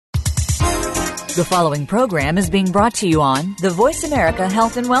The following program is being brought to you on the Voice America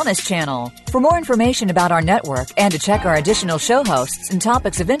Health and Wellness channel. For more information about our network and to check our additional show hosts and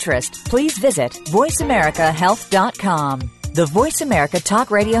topics of interest, please visit voiceamericahealth.com. The Voice America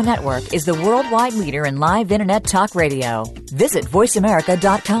Talk Radio Network is the worldwide leader in live Internet talk radio. Visit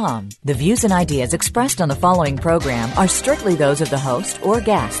voiceamerica.com. The views and ideas expressed on the following program are strictly those of the host or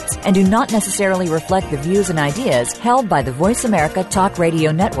guests and do not necessarily reflect the views and ideas held by the Voice America Talk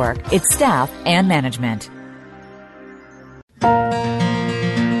Radio Network, its staff, and management.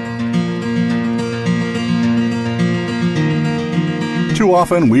 Too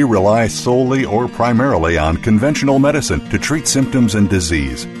often, we rely solely or primarily on conventional medicine to treat symptoms and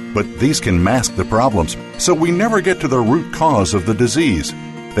disease. But these can mask the problems, so we never get to the root cause of the disease.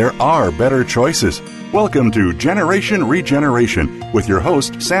 There are better choices. Welcome to Generation Regeneration with your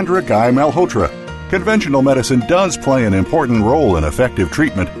host, Sandra Guy Malhotra. Conventional medicine does play an important role in effective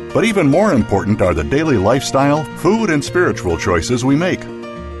treatment, but even more important are the daily lifestyle, food, and spiritual choices we make.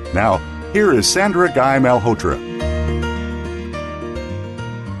 Now, here is Sandra Guy Malhotra.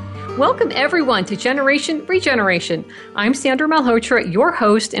 Welcome, everyone, to Generation Regeneration. I'm Sandra Malhotra, your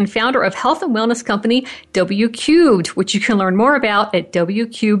host and founder of health and wellness company W Cubed, which you can learn more about at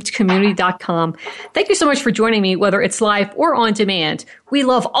wcubedcommunity.com. Thank you so much for joining me, whether it's live or on demand. We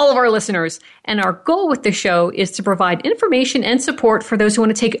love all of our listeners, and our goal with the show is to provide information and support for those who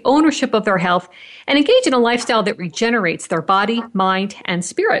want to take ownership of their health and engage in a lifestyle that regenerates their body, mind, and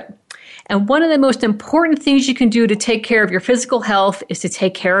spirit. And one of the most important things you can do to take care of your physical health is to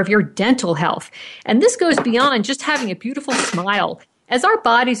take care of your dental health. And this goes beyond just having a beautiful smile. As our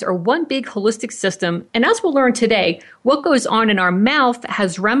bodies are one big holistic system, and as we'll learn today, what goes on in our mouth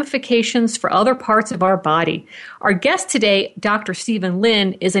has ramifications for other parts of our body. Our guest today, Dr. Stephen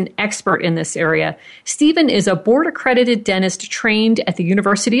Lin, is an expert in this area. Stephen is a board-accredited dentist trained at the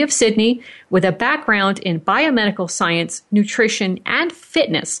University of Sydney with a background in biomedical science, nutrition, and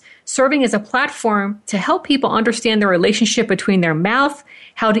fitness, serving as a platform to help people understand the relationship between their mouth,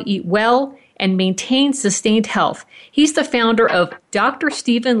 how to eat well, and maintain sustained health. He's the founder of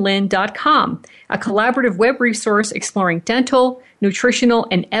drstephenlin.com, a collaborative web resource exploring dental, nutritional,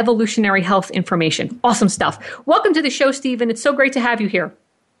 and evolutionary health information. Awesome stuff. Welcome to the show, Stephen. It's so great to have you here.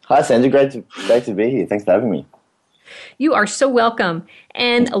 Hi, Sandra. Great to be here. Thanks for having me. You are so welcome.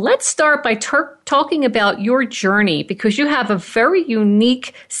 And let's start by talking about your journey, because you have a very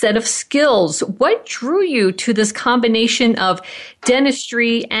unique set of skills. What drew you to this combination of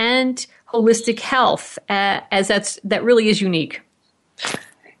dentistry and holistic health, as that really is unique?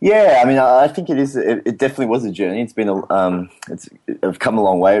 Yeah, I mean, I think it is. It definitely was a journey. It's been I've come a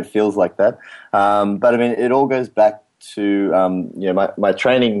long way. It feels like that. But I mean, it all goes back to my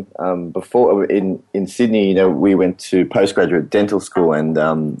training before in Sydney. We went to postgraduate dental school, and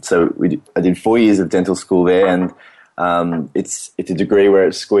so I did 4 years of dental school there, and it's a degree where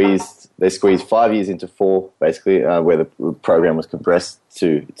they squeezed 5 years into 4, basically, where the program was compressed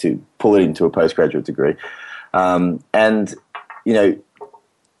to pull it into a postgraduate degree. And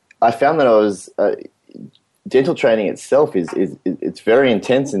I found that dental training itself it's very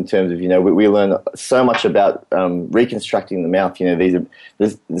intense in terms of, we learn so much about reconstructing the mouth. There's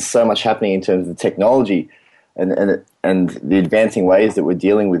so much happening in terms of the technology and the advancing ways that we're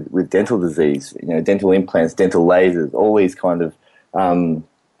dealing with dental disease, dental implants, dental lasers, all these kind of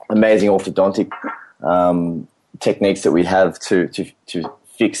amazing orthodontic techniques that we have to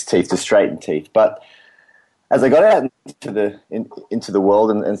fix teeth, to straighten teeth. But as I got out into the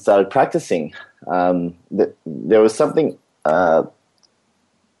world and started practicing, there was something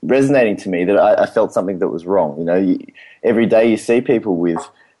resonating to me that I felt something that was wrong. Every day you see people with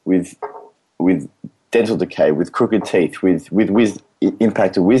dental decay, with crooked teeth, with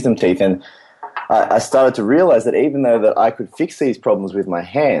impacted wisdom teeth, and I started to realize that even though that I could fix these problems with my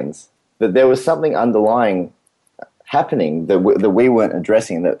hands, that there was something underlying happening that we weren't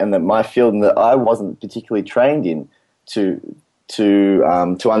addressing, and that my field and that I wasn't particularly trained in to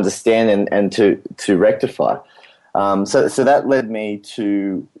understand and to rectify. So that led me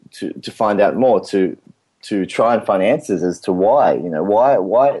to find out more, to try and find answers as to why.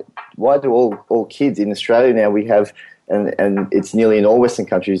 Why do all kids in Australia now we have, and it's nearly in all Western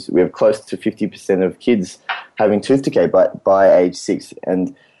countries, we have close to 50% of kids having tooth decay by age 6,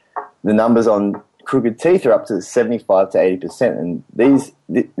 and the numbers on crooked teeth are up to 75 to 80%, and this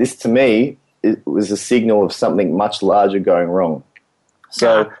to me it was a signal of something much larger going wrong.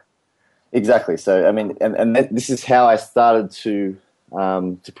 So, exactly. So I mean, and this is how I started to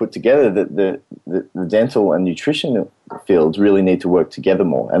to put together that the dental and nutrition fields really need to work together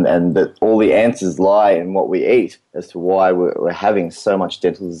more, and that all the answers lie in what we eat as to why we're having so much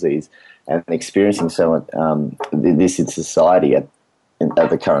dental disease and experiencing so much this in society at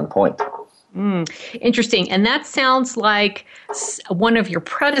the current point. Interesting. And that sounds like one of your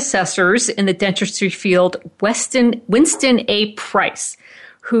predecessors in the dentistry field, Winston A. Price,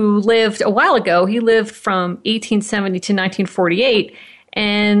 who lived a while ago. He lived from 1870 to 1948.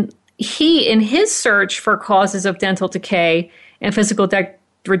 And he, in his search for causes of dental decay and physical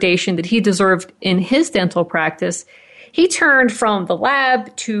degradation that he deserved in his dental practice, he turned from the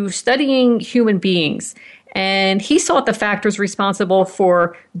lab to studying human beings. And he sought the factors responsible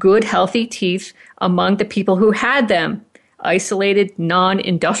for good, healthy teeth among the people who had them. Isolated,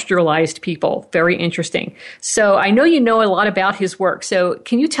 non-industrialized people. Very interesting. So I know you know a lot about his work. So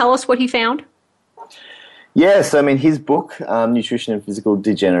can you tell us what he found? Yes, I mean, his book, Nutrition and Physical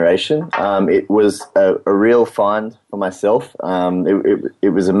Degeneration, it was a real find for myself.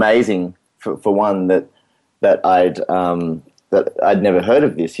 It was amazing, for one, that I'd never heard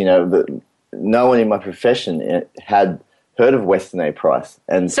of this. You know, no one in my profession had heard of Weston A. Price.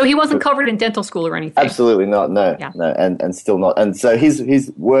 And so he wasn't covered in dental school or anything? Absolutely not, no, and still not. And so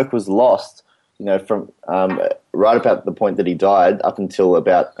his work was lost, you know, from right about the point that he died up until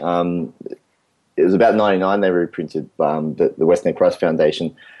about, it was about 99 they reprinted the Weston A. Price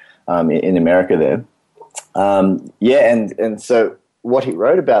Foundation in America there. And so what he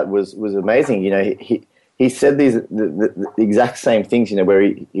wrote about was amazing. You know, he said the exact same things, you know, where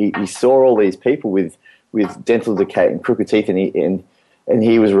he saw all these people with dental decay and crooked teeth, and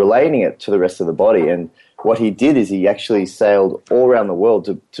he was relating it to the rest of the body. And what he did is he actually sailed all around the world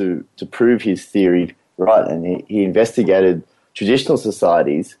to prove his theory right. And he investigated traditional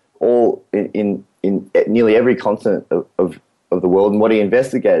societies all in nearly every continent of the world. And what he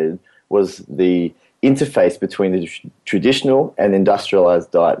investigated was the interface between the traditional and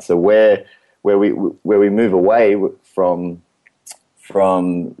industrialized diet. So where we move away from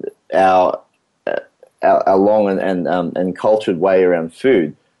our long and cultured way around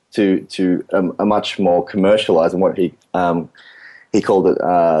food to a much more commercialized, and what he called it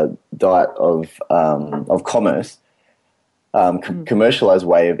diet of commerce, commercialized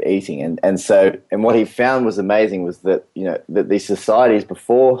way of eating, and what he found was amazing was that, you know, that these societies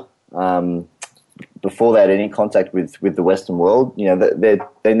before they had any contact with the Western world, you know,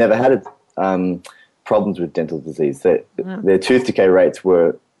 they never had problems with dental disease. Their tooth decay rates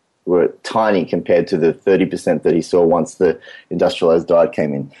were tiny compared to the 30% that he saw once the industrialized diet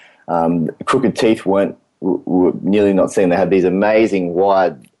came in. Crooked teeth were nearly not seen. They had these amazing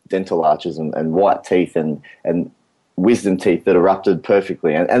wide dental arches and white teeth and wisdom teeth that erupted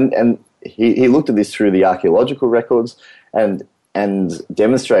perfectly. And he looked at this through the archaeological records and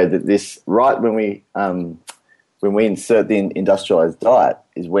demonstrated that this, right when we insert the industrialized diet,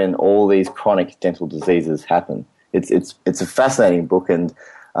 is when all these chronic dental diseases happen. It's a fascinating book, and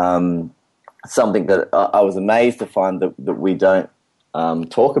something that I was amazed to find that we don't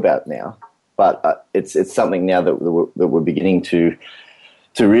talk about now. But it's something now that we're beginning to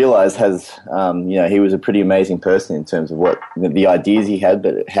realize has, you know, he was a pretty amazing person in terms of what the ideas he had,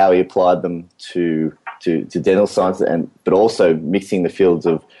 but how he applied them to dental science, but also mixing the fields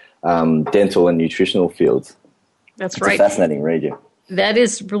of dental and nutritional fields. That's it's right. It's a fascinating read, yeah. That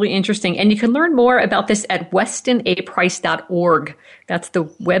is really interesting. And you can learn more about this at westonaprice.org. That's the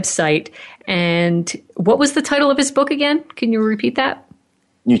website. And what was the title of his book again? Can you repeat that?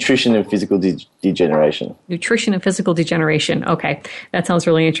 Nutrition and Physical Degeneration. Nutrition and Physical Degeneration. Okay. That sounds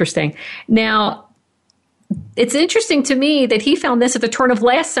really interesting. Now, it's interesting to me that he found this at the turn of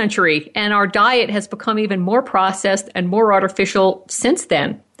last century, and our diet has become even more processed and more artificial since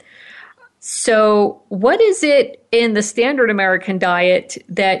then. So what is it in the standard American diet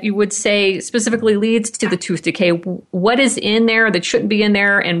that you would say specifically leads to the tooth decay? What is in there that shouldn't be in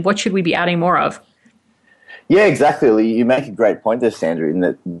there, and what should we be adding more of? Yeah, exactly. You make a great point there, Sandra, in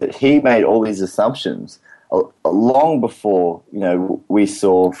that he made all these assumptions long before, you know, we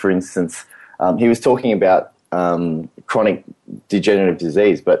saw, for instance, he was talking about chronic degenerative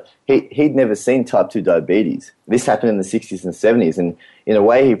disease, but he'd never seen type 2 diabetes. This happened in the 60s and 70s, and in a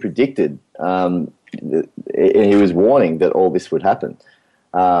way he predicted, and he was warning that all this would happen.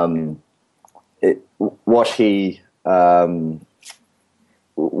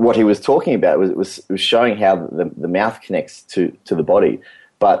 What he was talking about was showing how the mouth connects to the body,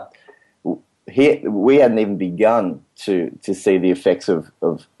 but we hadn't even begun to see the effects of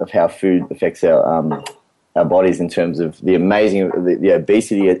how food affects our bodies in terms of the amazing the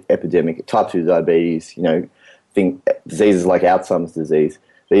obesity epidemic, type 2 diabetes, you know, diseases like Alzheimer's disease.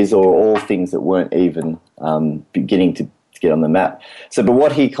 These are all things that weren't even beginning to get on the map. So, but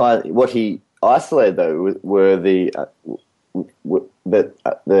what he isolated though were the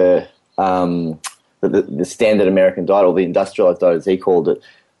standard American diet, or the industrialized diet as he called it.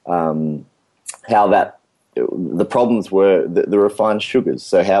 How that the problems were the refined sugars.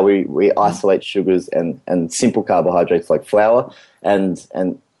 So how we isolate sugars and simple carbohydrates like flour and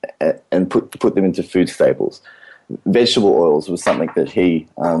put them into food staples. Vegetable oils was something that he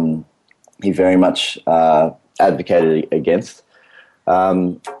very much advocated against,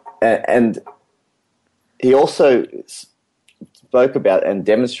 and he also spoke about and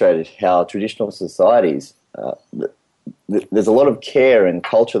demonstrated how traditional societies, there's a lot of care and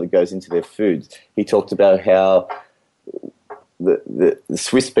culture that goes into their foods. He talked about how the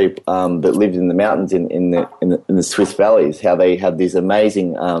Swiss people that lived in the mountains in the Swiss valleys, how they had these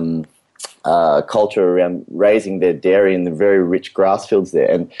amazing culture around raising their dairy in the very rich grass fields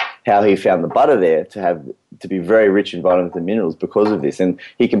there, and how he found the butter there to be very rich in vitamins and minerals because of this. And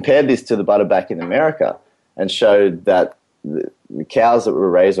he compared this to the butter back in America and showed that the cows that were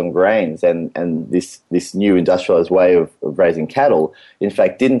raised on grains and this new industrialized way of raising cattle, in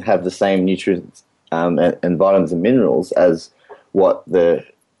fact, didn't have the same nutrients and vitamins and minerals as what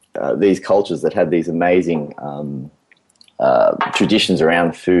these cultures that had these amazing traditions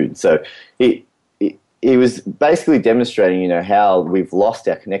around food. So he was basically demonstrating, how we've lost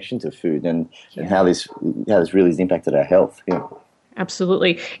our connection to food and how this really has impacted our health. Yeah.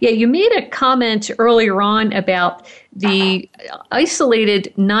 Absolutely. Yeah, you made a comment earlier on about the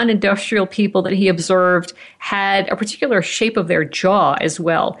isolated non-industrial people that he observed had a particular shape of their jaw as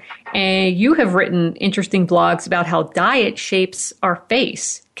well. And you have written interesting blogs about how diet shapes our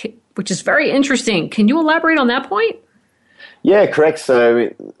face, which is very interesting. Can you elaborate on that point? Yeah, correct.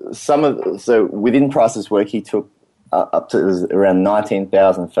 So within Price's work, he took up to around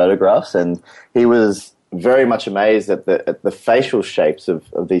 19,000 photographs, and he was very much amazed at the facial shapes of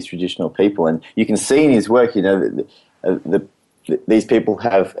these traditional people. And you can see in his work, these people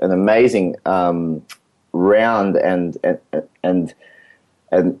have an amazing round and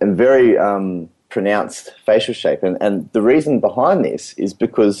very pronounced facial shape. And the reason behind this is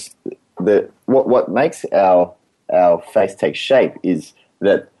because what makes our face take shape is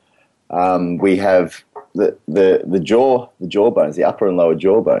that we have the jawbones, the upper and lower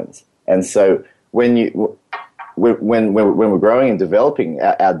jawbones, and so when we're growing and developing,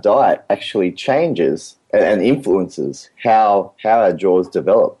 our diet actually changes and influences how our jaws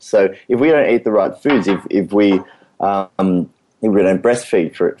develop. So if we don't eat the right foods, if we don't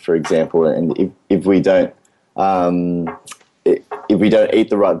breastfeed, for example, and if we don't eat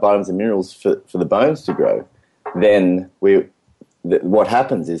the right vitamins and minerals for the bones to grow, then what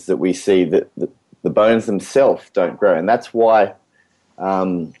happens is that we see that the bones themselves don't grow, and that's why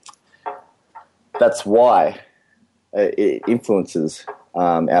it influences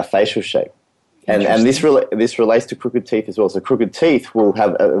our facial shape, and this relates to crooked teeth as well. So crooked teeth will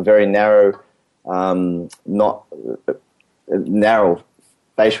have a very narrow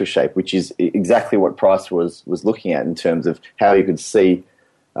facial shape, which is exactly what Price was looking at in terms of how you could see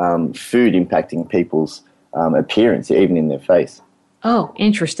food impacting people's appearance, even in their face. Oh,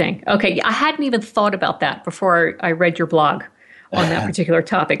 interesting. Okay, I hadn't even thought about that before I read your blog on that particular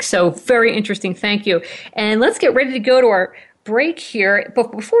topic. So very interesting. Thank you. And let's get ready to go to our break here.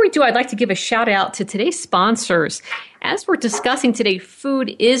 But before we do, I'd like to give a shout out to today's sponsors. As we're discussing today,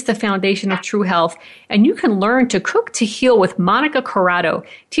 food is the foundation of true health, and you can learn to cook to heal with Monica Corrado,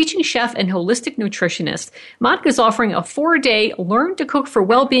 teaching chef and holistic nutritionist. Monica is offering a 4-day Learn to Cook for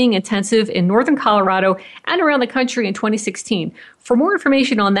Wellbeing intensive in Northern Colorado and around the country in 2016. For more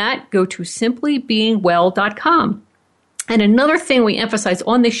information on that, go to simplybeingwell.com. And another thing we emphasize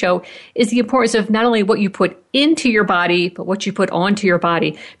on this show is the importance of not only what you put into your body, but what you put onto your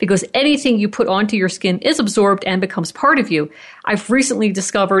body, because anything you put onto your skin is absorbed and becomes part of you. I've recently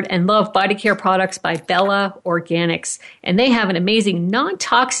discovered and love body care products by Bella Organics, and they have an amazing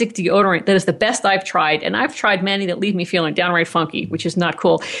non-toxic deodorant that is the best I've tried, and I've tried many that leave me feeling downright funky, which is not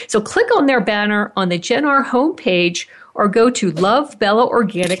cool. So click on their banner on the GenR homepage or go to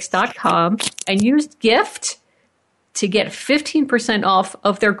lovebellaorganics.com and use GIFT to get 15% off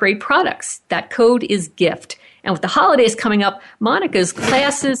of their great products. That code is GIFT. And with the holidays coming up, Monica's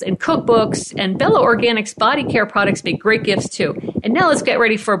classes and cookbooks and Bella Organics body care products make great gifts too. And now let's get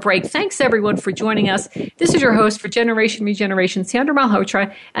ready for a break. Thanks everyone for joining us. This is your host for Generation Regeneration, Sandra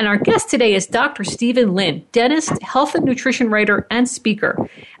Malhotra, and our guest today is Dr. Stephen Lin, dentist, health and nutrition writer, and speaker.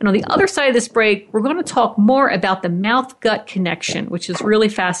 And on the other side of this break, we're going to talk more about the mouth-gut connection, which is really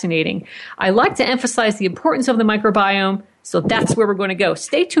fascinating. I like to emphasize the importance of the microbiome, so that's where we're going to go.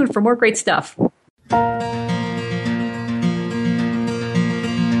 Stay tuned for more great stuff.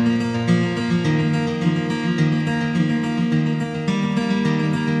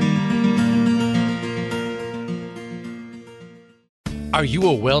 Are you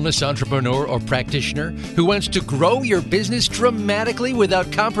a wellness entrepreneur or practitioner who wants to grow your business dramatically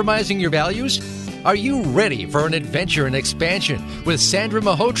without compromising your values? Are you ready for an adventure and expansion with Sandra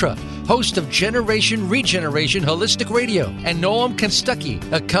Malhotra, host of Generation Regeneration Holistic Radio, and Noam Kenstucky,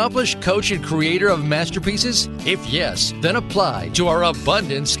 accomplished coach and creator of masterpieces? If yes, then apply to our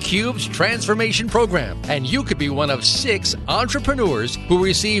Abundance Cubed Transformation Program, and you could be one of 6 entrepreneurs who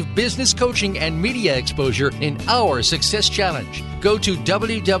receive business coaching and media exposure in our Success Challenge. Go to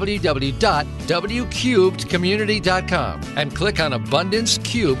www.wcubedcommunity.com and click on Abundance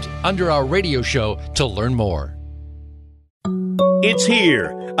Cubed under our radio show to learn more. It's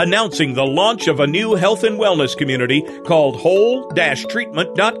here, announcing the launch of a new health and wellness community called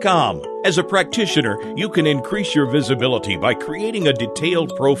whole-treatment.com. As a practitioner, you can increase your visibility by creating a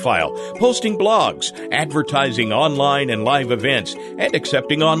detailed profile, posting blogs, advertising online and live events, and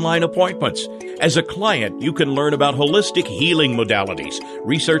accepting online appointments. As a client, you can learn about holistic healing modalities,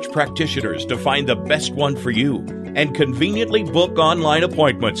 research practitioners to find the best one for you, and conveniently book online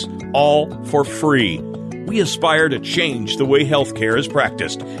appointments, all for free. We aspire to change the way healthcare is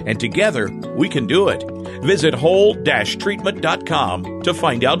practiced, and together we can do it. Visit whole-treatment.com to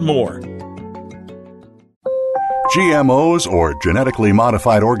find out more. GMOs, or genetically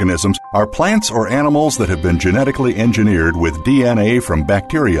modified organisms, are plants or animals that have been genetically engineered with DNA from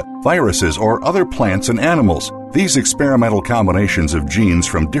bacteria, viruses, or other plants and animals. These experimental combinations of genes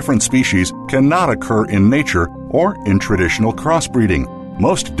from different species cannot occur in nature or in traditional crossbreeding.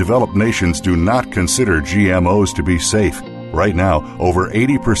 Most developed nations do not consider GMOs to be safe. Right now, over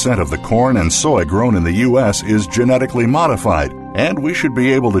 80% of the corn and soy grown in the U.S. is genetically modified, and we should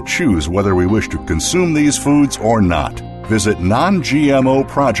be able to choose whether we wish to consume these foods or not. Visit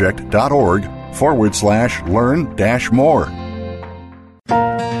nongmoproject.org/learn-more.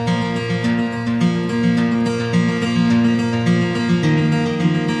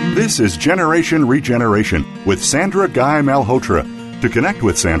 This is Generation Regeneration with Sandra Guy Malhotra. To connect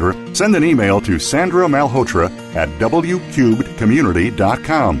with Sandra, send an email to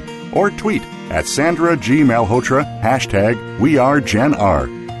sandramalhotra@wcubedcommunity.com or tweet at Sandra G. Malhotra,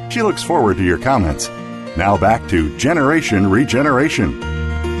 #WeAreGenR. She looks forward to your comments. Now back to Generation Regeneration.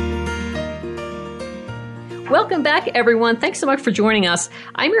 Welcome back, everyone. Thanks so much for joining us.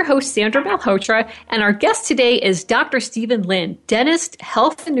 I'm your host, Sandra Malhotra, and our guest today is Dr. Stephen Lin, dentist,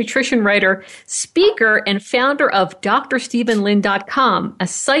 health and nutrition writer, speaker, and founder of drstephenlin.com, a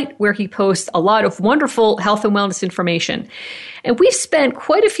site where he posts a lot of wonderful health and wellness information. And we've spent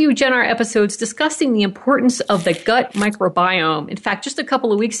quite a few GenR episodes discussing the importance of the gut microbiome. In fact, just a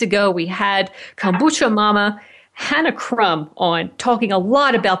couple of weeks ago, we had Kombucha Mama Hannah Crum on, talking a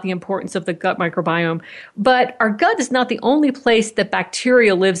lot about the importance of the gut microbiome. But our gut is not the only place that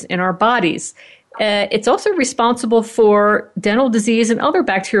bacteria lives in our bodies. It's also responsible for dental disease and other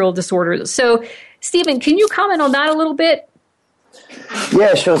bacterial disorders. So, Stephen, can you comment on that a little bit?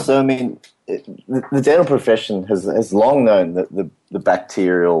 Yeah, sure. So, I mean, the dental profession has long known that the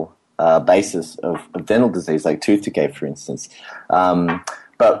bacterial basis of dental disease, like tooth decay, for instance.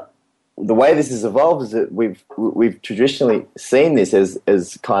 But the way this has evolved is that we've traditionally seen this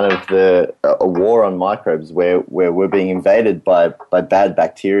as kind of a war on microbes, where we're being invaded by bad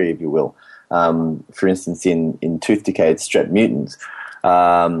bacteria, if you will. For instance, in tooth decay, it's strep mutans.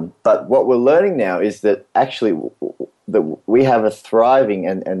 But what we're learning now is that actually that we have a thriving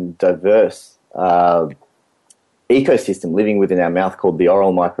and diverse ecosystem living within our mouth called the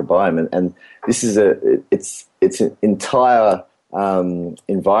oral microbiome, and this is it's an entire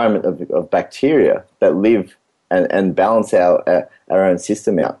environment of bacteria that live and balance our own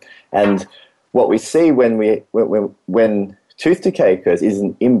system out. And what we see when tooth decay occurs is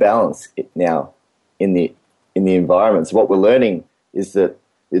an imbalance now in the environment. So what we're learning is that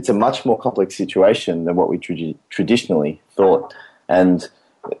it's a much more complex situation than what we traditionally thought. And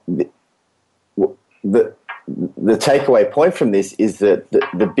the takeaway point from this is that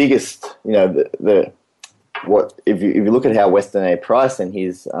the biggest, what if you look at how Weston A price and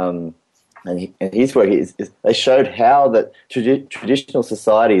his and his work is they showed how that traditional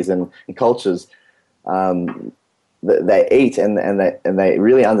societies and cultures they eat and they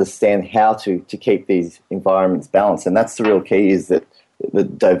really understand how to keep these environments balanced. And that's the real key, is that the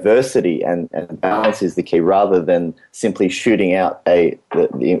diversity and balance is the key, rather than simply shooting out the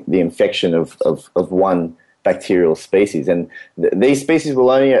infection of one bacterial species. And these species will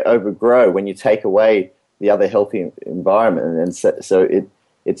only overgrow when you take away the other healthy environment. And so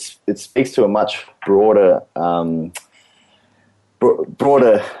it speaks to a much broader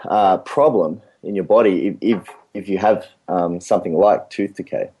problem in your body if you have something like tooth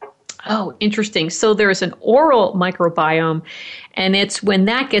decay. Oh, interesting. So there's an oral microbiome, and it's when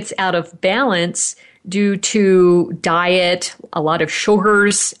that gets out of balance due to diet, a lot of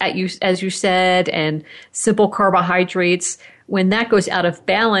sugars, as you said, and simple carbohydrates. When that goes out of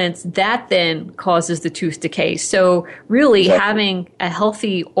balance, that then causes the tooth decay. So really having a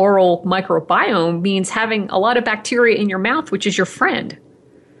healthy oral microbiome means having a lot of bacteria in your mouth, which is your friend.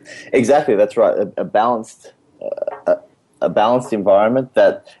 Exactly, that's right. A balanced environment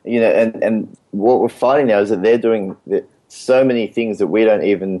that, and what we're finding now is that they're doing so many things that we don't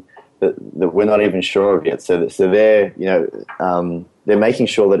even that we're not even sure of yet. So they're they're making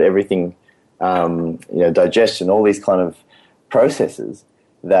sure that everything digestion, all these kind of processes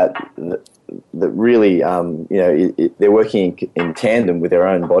that really they're working in tandem with their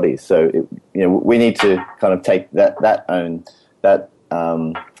own bodies. So we need to kind of take that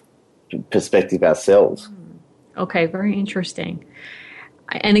perspective ourselves. Okay, very interesting.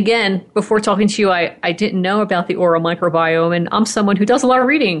 And again, before talking to you, I didn't know about the oral microbiome, and I'm someone who does a lot of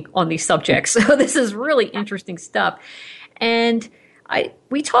reading on these subjects. So this is really interesting stuff. And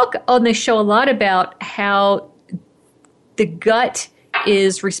we talk on this show a lot about how the gut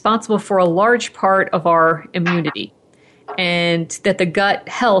is responsible for a large part of our immunity, and that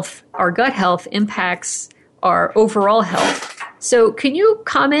our gut health impacts our overall health. So can you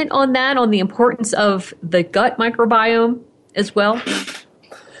comment on that, on the importance of the gut microbiome as well?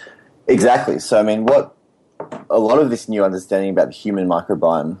 Exactly. So, I mean, what a lot of this new understanding about the human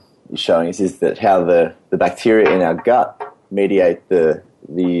microbiome is showing us is that how the bacteria in our gut mediate our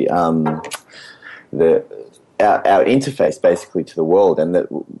interface basically to the world, and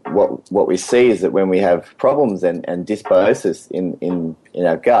that what we see is that when we have problems and dysbiosis in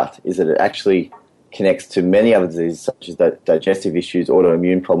our gut, is that it actually connects to many other diseases such as digestive issues,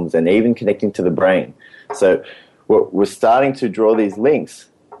 autoimmune problems, and even connecting to the brain. So we're starting to draw these links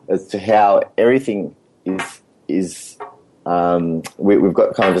as to how everything is we've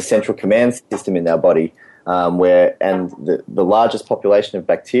got kind of a central command system in our body where the largest population of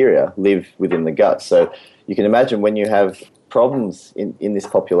bacteria live within the gut. So you can imagine when you have problems in this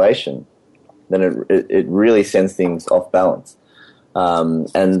population, then it really sends things off balance.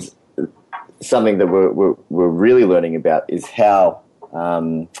 And something that we're really learning about is how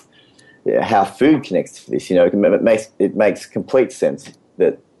food connects to this. It makes complete sense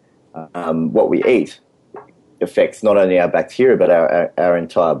that what we eat affects not only our bacteria but our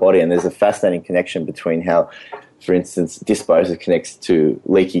entire body. And there's a fascinating connection between how, for instance, dysbiosis connects to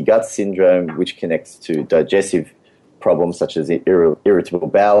leaky gut syndrome, which connects to digestive problems such as irritable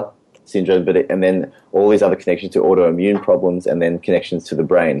bowel syndrome, and then all these other connections to autoimmune problems, and then connections to the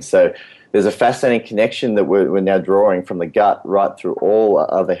brain. So there's a fascinating connection that we're now drawing from the gut right through all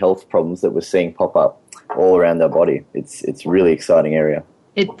other health problems that we're seeing pop up all around our body. It's a really exciting area.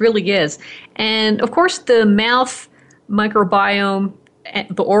 It really is. And of course, the mouth microbiome,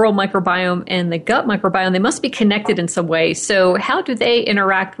 the oral microbiome, and the gut microbiome, they must be connected in some way. So how do they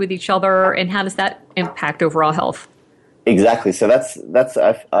interact with each other, and how does that impact overall health? Exactly. So that's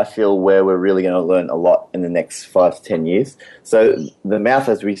I feel where we're really going to learn a lot in the next 5 to 10 years. So the mouth,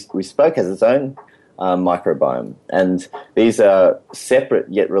 as we spoke, has its own microbiome, and these are separate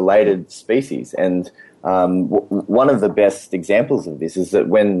yet related species. And one of the best examples of this is that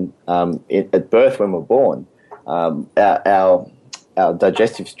when at birth, when we're born, our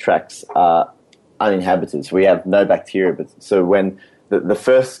digestive tracts are uninhabited. So we have no bacteria. So when the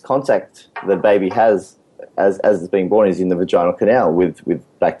first contact the baby has as it's being born is in the vaginal canal with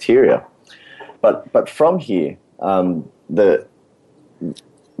bacteria. But from here, the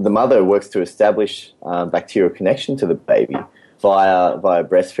mother works to establish bacterial connection to the baby via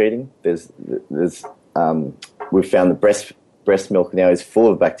breastfeeding. We've found that breast milk now is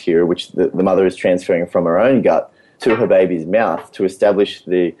full of bacteria, which the mother is transferring from her own gut to her baby's mouth to establish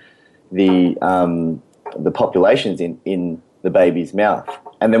the populations in the baby's mouth.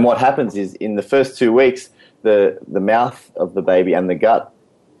 And then what happens is in the first 2 weeks, the mouth of the baby and the gut,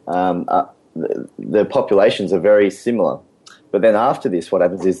 the populations are very similar. But then after this, what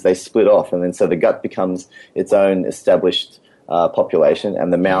happens is they split off, and then so the gut becomes its own established population,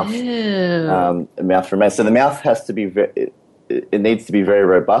 and the mouth remains. So the mouth has to be it needs to be very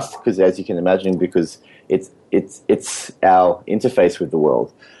robust, because, as you can imagine, because it's our interface with the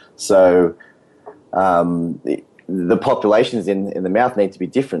world. So the populations in the mouth need to be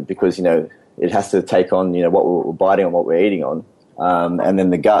different, because it has to take on what we're biting on, what we're eating on, and then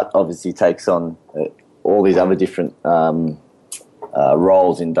the gut obviously takes on all these other different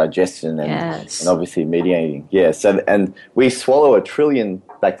roles in digestion and obviously mediating. Yeah. So and we swallow 1 trillion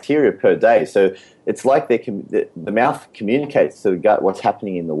bacteria per day. So it's like the mouth communicates to the gut what's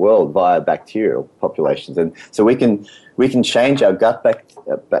happening in the world via bacterial populations, and so we can change our gut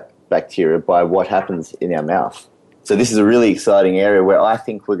bacteria by what happens in our mouth. So this is a really exciting area where I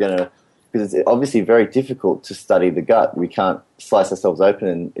think we're going to, because it's obviously very difficult to study the gut. We can't slice ourselves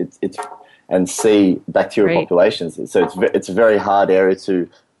open and see bacterial populations. So it's a very hard area to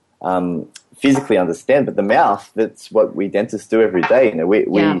physically understand. But the mouth, that's what we dentists do every day.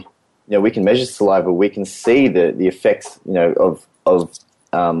 We can measure saliva. We can see the effects of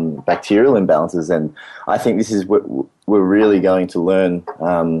bacterial imbalances, and I think this is what we're really going to learn.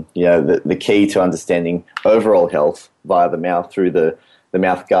 The key to understanding overall health via the mouth through the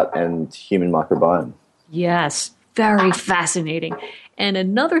mouth, gut, and human microbiome. Yes, very fascinating. And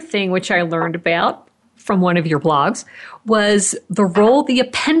another thing which I learned about from one of your blogs was the role the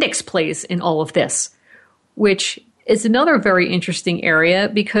appendix plays in all of this, which is another very interesting area,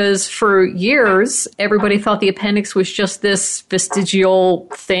 because for years, everybody thought the appendix was just this vestigial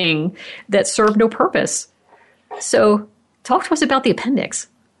thing that served no purpose. So talk to us about the appendix.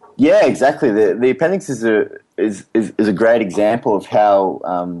 Yeah, exactly. The appendix is a great example of how,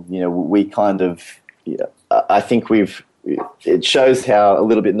 we kind of, I think it shows how a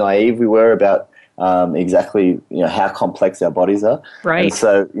little bit naive we were about exactly, how complex our bodies are. Right. And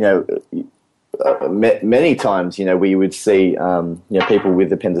so, many times, we would see, people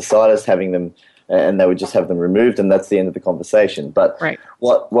with appendicitis having them, and they would just have them removed, and that's the end of the conversation. But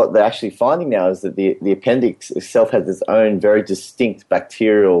what they're actually finding now is that the appendix itself has its own very distinct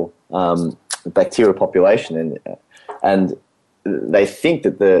bacterial population, and they think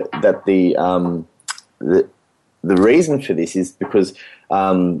that the reason for this is because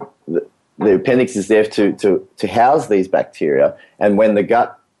the appendix is there to house these bacteria, and when the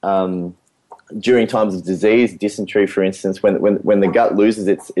gut during times of disease, dysentery, for instance, when the gut loses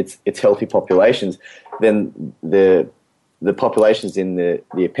its healthy populations, then the populations in the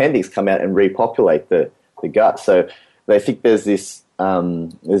appendix come out and repopulate the gut. So they think there's this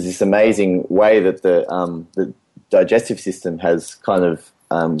amazing way that the digestive system has kind of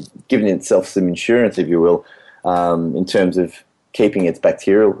given itself some insurance, if you will, in terms of keeping its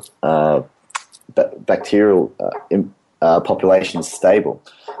bacterial populations stable.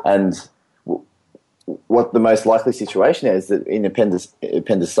 And what the most likely situation is that in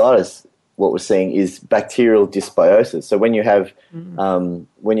appendicitis, what we're seeing is bacterial dysbiosis. So when you have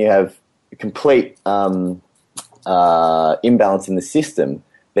complete imbalance in the system,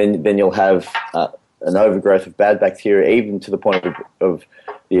 then you'll have an overgrowth of bad bacteria, even to the point of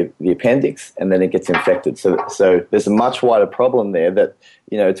the appendix, and then it gets infected. So there's a much wider problem there that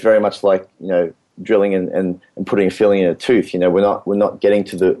it's very much like drilling and putting a filling in a tooth. We're not getting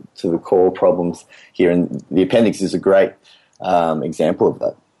to the core problems here, and the appendix is a great example of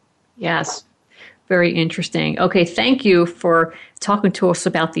that. Yes, very interesting. Okay, thank you for talking to us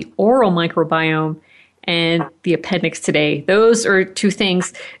about the oral microbiome and the appendix today. Those are two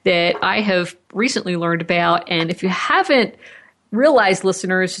things that I have recently learned about, and if you haven't realized,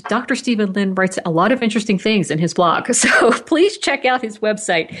 listeners, Dr. Stephen Lin writes a lot of interesting things in his blog. So please check out his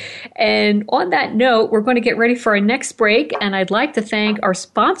website. And on that note, we're going to get ready for our next break. And I'd like to thank our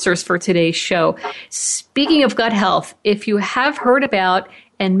sponsors for today's show. Speaking of gut health, if you have heard about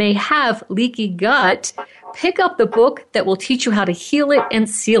and may have leaky gut, pick up the book that will teach you how to heal it and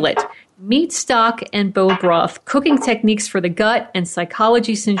seal it. Meat Stock and Bone Broth, Cooking Techniques for the Gut and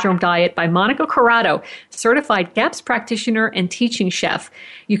Psychology Syndrome Diet by Monica Corrado, certified GAPS practitioner and teaching chef.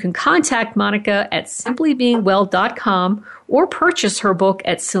 You can contact Monica at simplybeingwell.com or purchase her book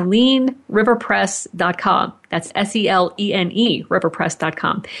at SeleneRiverPress.com. That's SELENE,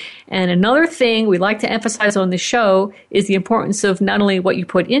 riverpress.com. And another thing we like to emphasize on the show is the importance of not only what you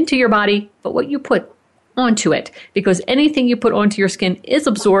put into your body, but what you put onto it, because anything you put onto your skin is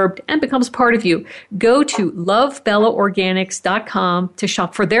absorbed and becomes part of you. Go to lovebellaorganics.com to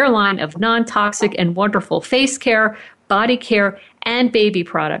shop for their line of non-toxic and wonderful face care, body care, and baby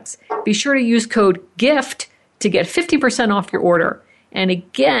products. Be sure to use code GIFT to get 50% off your order. And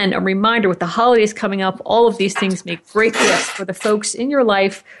again, a reminder with the holidays coming up, all of these things make great gifts for the folks in your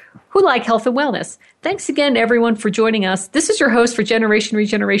life who like health and wellness. Thanks again, everyone, for joining us. This is your host for Generation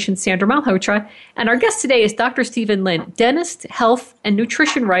Regeneration, Sandra Malhotra, and our guest today is Dr. Stephen Lin, dentist, health, and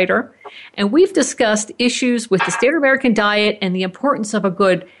nutrition writer. And we've discussed issues with the standard American diet and the importance of a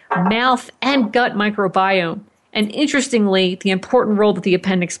good mouth and gut microbiome. And interestingly, the important role that the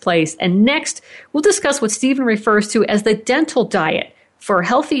appendix plays. And next, we'll discuss what Stephen refers to as the dental diet for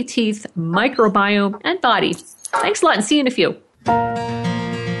healthy teeth, microbiome, and body. Thanks a lot, and see you in a few.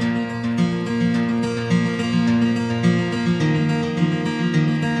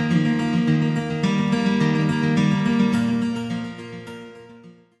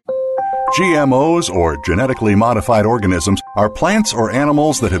 GMOs, or genetically modified organisms, are plants or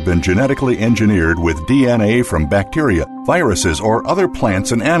animals that have been genetically engineered with DNA from bacteria, viruses, or other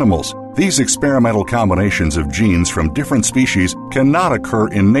plants and animals. These experimental combinations of genes from different species cannot occur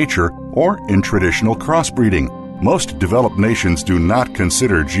in nature or in traditional crossbreeding. Most developed nations do not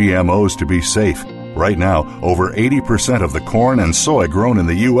consider GMOs to be safe. Right now, over 80% of the corn and soy grown in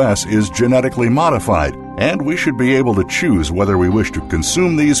the U.S. is genetically modified, and we should be able to choose whether we wish to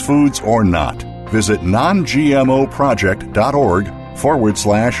consume these foods or not. Visit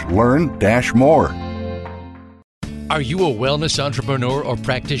nongmoproject.org/learn-more. Are you a wellness entrepreneur or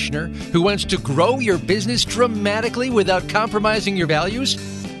practitioner who wants to grow your business dramatically without compromising your values?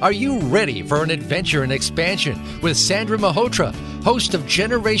 Are you ready for an adventure and expansion with Sandra Malhotra, host of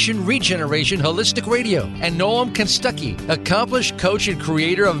Generation Regeneration Holistic Radio, and Noam Konstucky, accomplished coach and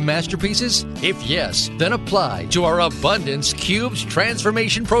creator of masterpieces? If yes, then apply to our Abundance Cubes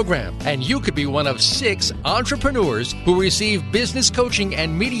Transformation Program, and you could be one of 6 entrepreneurs who receive business coaching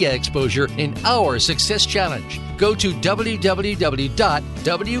and media exposure in our Success Challenge. Go to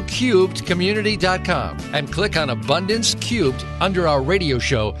www.wcubedcommunity.com and click on Abundance Cubed under our radio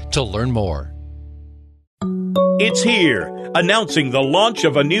show to learn more. It's here, announcing the launch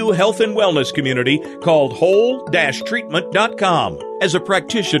of a new health and wellness community called whole-treatment.com. As a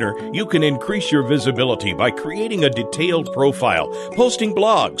practitioner, you can increase your visibility by creating a detailed profile, posting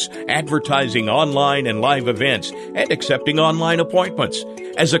blogs, advertising online and live events, and accepting online appointments.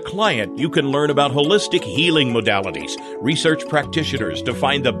 As a client, you can learn about holistic healing modalities, research practitioners to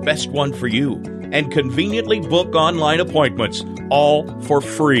find the best one for you, and conveniently book online appointments, all for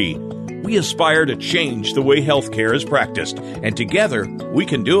free. We aspire to change the way healthcare is practiced, and together we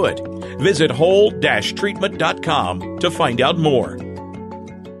can do it. Visit whole-treatment.com to find out more.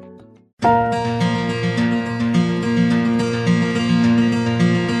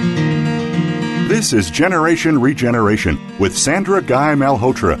 This is Generation Regeneration with Sandra Guy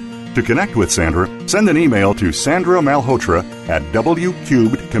Malhotra. To connect with Sandra, send an email to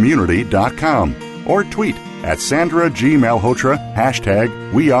sandramalhotra@wcubedcommunity.com or tweet at Sandra G. Malhotra,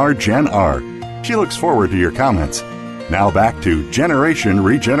 #WeAreGenR. She looks forward to your comments. Now back to Generation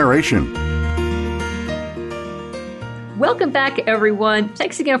Regeneration. Welcome back, everyone.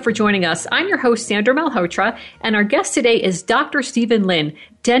 Thanks again for joining us. I'm your host, Sandra Malhotra, and our guest today is Dr. Stephen Lin,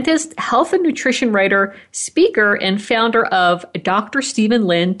 dentist, health and nutrition writer, speaker, and founder of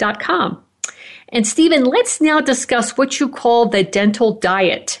drstephenlin.com. And Stephen, let's now discuss what you call the dental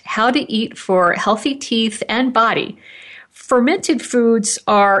diet, how to eat for healthy teeth and body. Fermented foods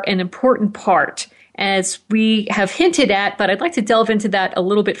are an important part, as we have hinted at, but I'd like to delve into that a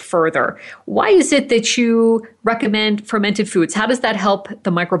little bit further. Why is it that you recommend fermented foods? How does that help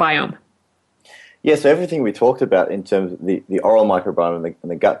the microbiome? Yeah, so everything we talked about in terms of the oral microbiome and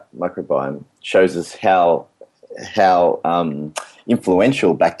the gut microbiome shows us how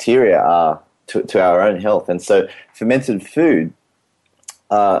influential bacteria are to our own health. And so fermented food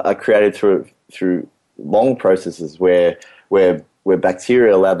are created through long processes where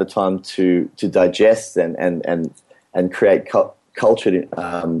bacteria allow the time to digest and create cultured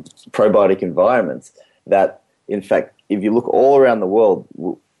probiotic environments that, in fact, if you look all around the world,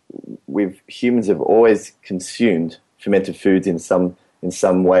 humans have always consumed fermented foods in some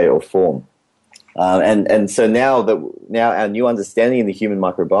way or form. And so now our new understanding in the human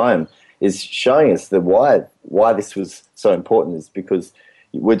microbiome is showing us that why this was so important is because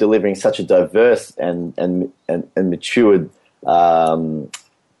we're delivering such a diverse and matured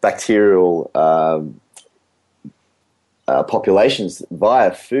bacterial populations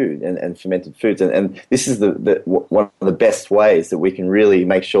via food and fermented foods, and this is one of the best ways that we can really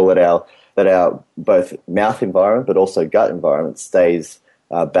make sure that our both mouth environment but also gut environment stays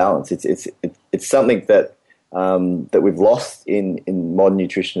balanced. It's something that we've lost in modern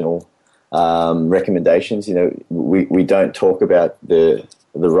nutritional recommendations. You know, we don't talk about the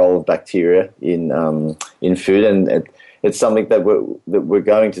role of bacteria in food, it's something that we're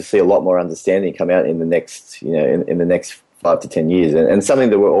going to see a lot more understanding come out in the next, in the next 5 to 10 years, and something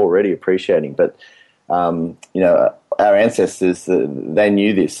that we're already appreciating. But our ancestors, they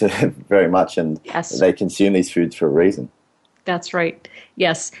knew this very much, and yes, they consume these foods for a reason. That's right.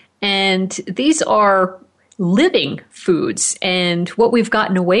 Yes, and these are living foods, and what we've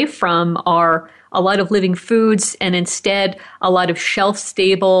gotten away from are a lot of living foods, and instead a lot of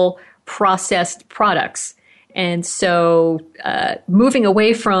shelf-stable processed products. And so moving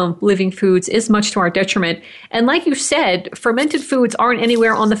away from living foods is much to our detriment. And like you said, fermented foods aren't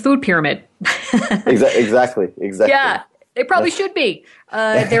anywhere on the food pyramid. Exactly. Yeah, they probably should be.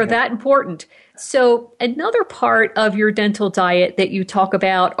 They're that important. So another part of your dental diet that you talk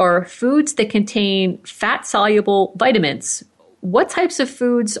about are foods that contain fat-soluble vitamins. What types of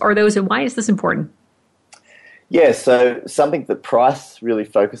foods are those, and why is this important? Yeah, so something that Price really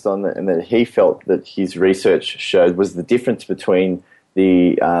focused on and that he felt that his research showed was the difference between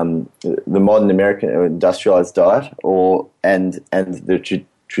the modern American industrialized diet and the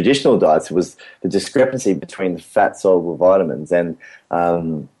traditional diets was the discrepancy between the fat-soluble vitamins, and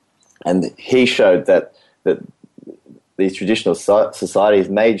he showed that these traditional societies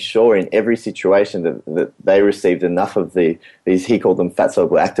made sure in every situation that they received enough of these, he called them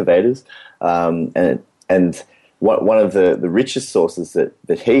fat-soluble activators, and one of the richest sources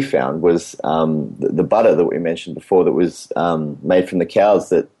that he found was the butter that we mentioned before, that was made from the cows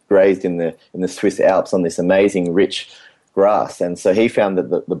that grazed in the Swiss Alps on this amazing rich grass. And so he found that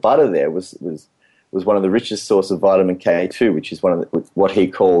the butter there was one of the richest sources of vitamin K2, which is what he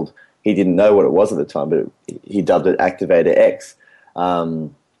called, he didn't know what it was at the time, but he dubbed it Activator X.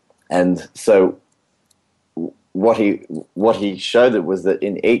 And so what he showed it was that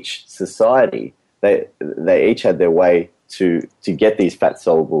in each society, they each had their way to get these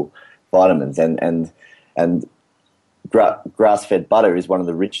fat-soluble vitamins, and grass-fed butter is one of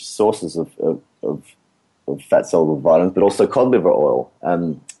the richest sources of fat-soluble vitamins, but also cod liver oil.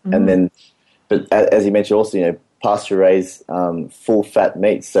 And then, but as you mentioned, also pasture-raised full-fat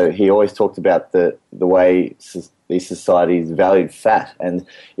meats. So he always talked about the way these societies valued fat, and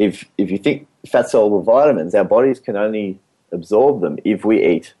if you think fat-soluble vitamins, our bodies can only absorb them if we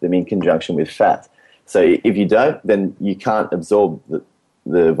eat them in conjunction with fat. So if you don't, then you can't absorb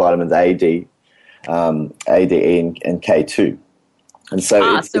the vitamins A, D, E, and K2. And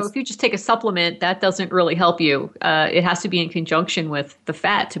so, if you just take a supplement, that doesn't really help you. It has to be in conjunction with the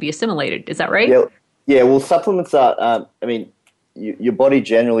fat to be assimilated. Is that right? Yeah. Well, supplements are. Your body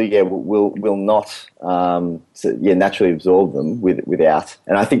generally, will not, naturally absorb them without.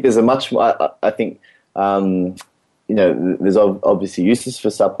 And I think there's a much more. I think. There's obviously uses for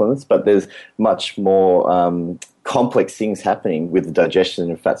supplements, but there's much more complex things happening with the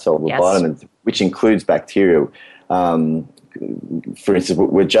digestion of fat-soluble vitamins, which includes bacteria. For instance,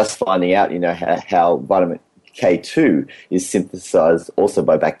 we're just finding out, how vitamin K2 is synthesized also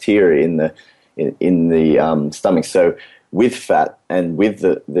by bacteria in the stomach. So with fat and with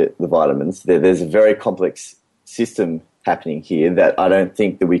the vitamins, there's a very complex system happening here that I don't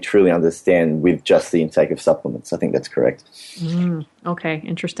think that we truly understand with just the intake of supplements. I think that's correct. Okay,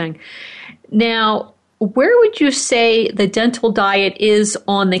 interesting. Now, where would you say the dental diet is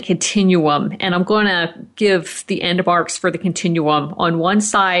on the continuum? And I'm going to give the end marks for the continuum. On one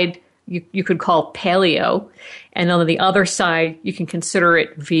side, you could call paleo, and on the other side, you can consider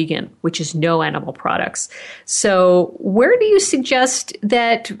it vegan, which is no animal products. So where do you suggest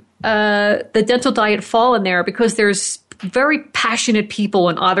that the dental diet fall in there? Because there's very passionate people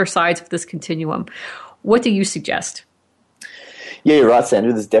on either sides of this continuum. What do you suggest? Yeah, you're right,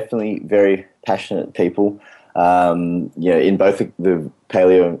 Sandra. There's definitely very passionate people, in both the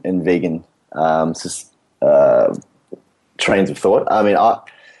paleo and vegan trains of thought. I mean,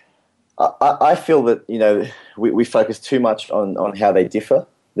 I feel that we focus too much on how they differ,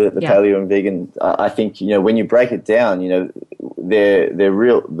 the paleo and vegan. I think when you break it down, the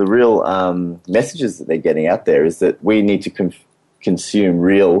real messages that they're getting out there is that we need to consume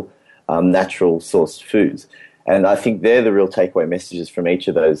real natural sourced foods, and I think they're the real takeaway messages from each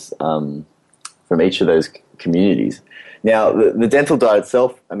of those communities. Now, the dental diet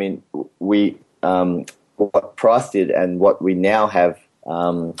itself, I mean, what Price did and what we now have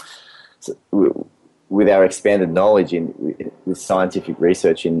with our expanded knowledge with scientific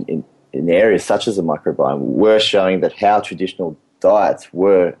research in areas such as the microbiome, we're showing that how traditional diets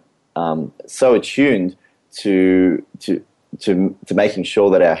were so attuned to making sure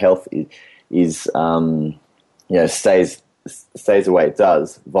that our health is stays the way it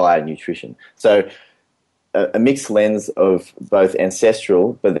does via nutrition. So a mixed lens of both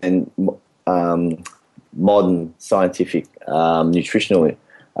ancestral, but then modern scientific nutritional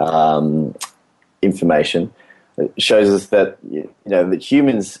information. It shows us that that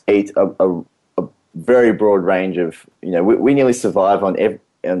humans eat a very broad range of we nearly survive on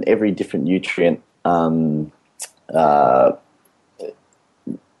every different nutrient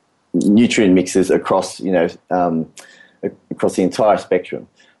nutrient mixes across across the entire spectrum.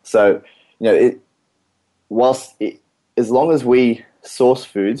 So as long as we source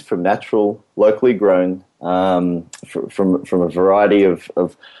foods from natural, locally grown, from a variety of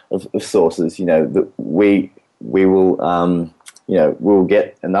sources, we will we'll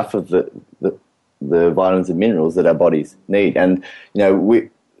get enough of the vitamins and minerals that our bodies need. And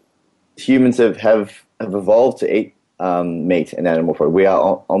humans have evolved to eat meat and animal products. We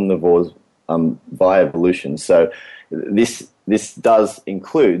are omnivores via evolution. So this does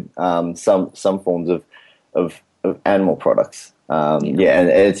include some forms of animal producs. And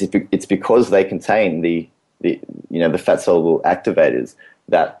it's because they contain the fat soluble activators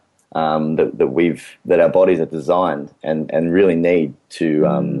that our bodies are designed and really need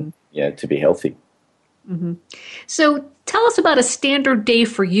to to be healthy. Mm-hmm. So tell us about a standard day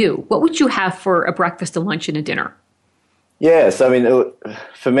for you. What would you have for a breakfast, a lunch, and a dinner? Yeah, so I mean,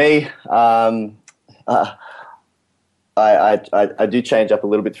 for me, I do change up a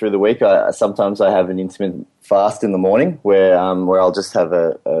little bit through the week. Sometimes I have an intermittent fast in the morning where I'll just have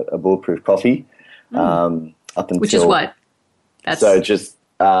a bulletproof coffee up until, which is what?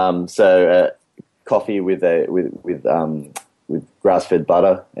 Coffee with grass-fed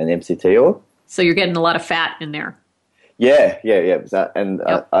butter and MCT oil. So you're getting a lot of fat in there. Yeah. And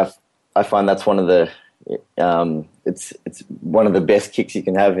yep. I find that's one of the it's one of the best kicks you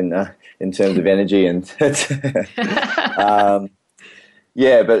can have in terms of energy and but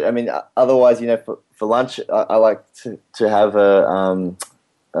I mean otherwise for lunch I like to have I'm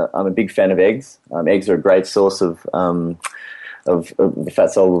a big fan of eggs. Eggs are a great source of the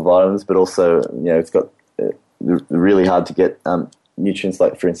fat soluble vitamins, but also it's got really hard to get nutrients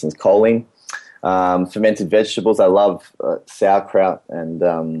like, for instance, choline. Fermented vegetables. I love sauerkraut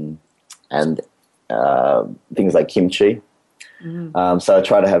and things like kimchi. Mm-hmm. So I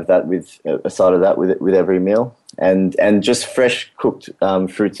try to have that with a side of that with every meal, and just fresh cooked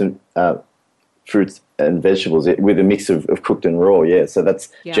fruits and vegetables with a mix of cooked and raw. Yeah, so that's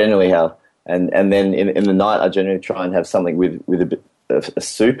generally how. And then in the night, I generally try and have something with a bit of a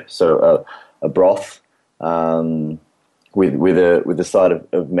soup, so a broth with a side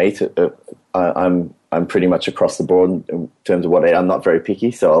of meat. I'm pretty much across the board in terms of what I eat. I'm not very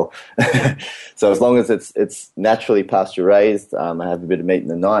picky, so so as long as it's naturally pasture raised, I have a bit of meat in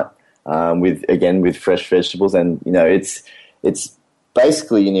the night with fresh vegetables, and it's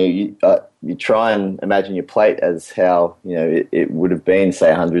basically you try and imagine your plate as how it would have been, say,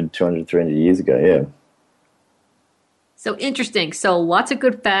 100, 200, 300 years ago. Yeah. So interesting. So lots of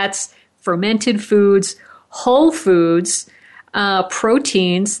good fats, fermented foods, whole foods.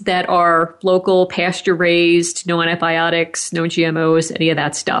 Proteins that are local, pasture-raised, no antibiotics, no GMOs, any of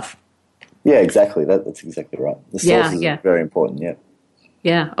that stuff. Yeah, exactly. That's exactly right. The sources are very important, yeah.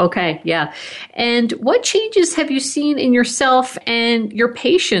 Yeah, okay, yeah. And what changes have you seen in yourself and your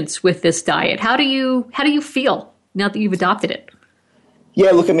patients with this diet? How do you feel now that you've adopted it?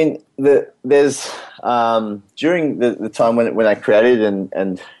 Yeah, look, I mean, there's during the time when I created and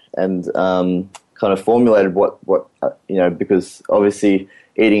kind of formulated what because obviously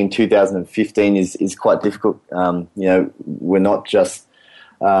eating in 2015 is quite difficult. We're not just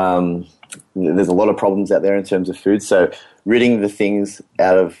there's a lot of problems out there in terms of food. So ridding the things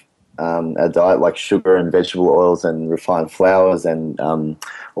out of our diet like sugar and vegetable oils and refined flours and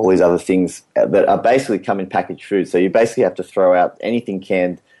all these other things that are basically come in packaged food. So you basically have to throw out anything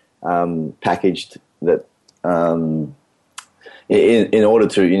canned, packaged that in order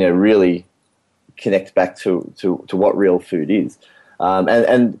to really connect back to what real food is.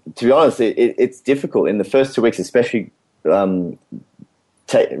 And to be honest, it's difficult in the first 2 weeks, especially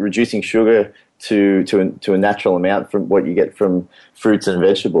reducing sugar to a natural amount from what you get from fruits and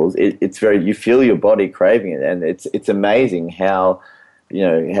vegetables. It's you feel your body craving it, and it's amazing how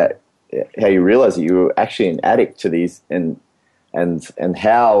how you realize that you're actually an addict to these, and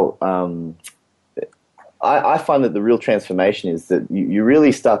how I find that the real transformation is that you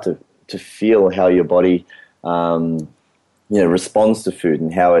really start to feel how your body responds to food,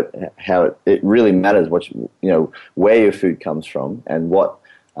 and how it really matters what where your food comes from, and what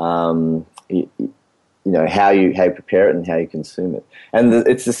how you prepare it and how you consume it. And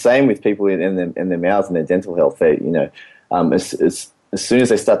it's the same with people in their mouths and their dental health. They as soon as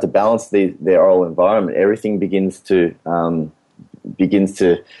they start to balance their oral environment, everything begins to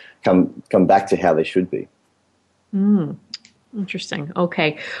come back to how they should be. Interesting.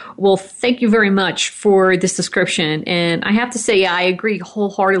 Okay. Well, thank you very much for this description. And I have to say, I agree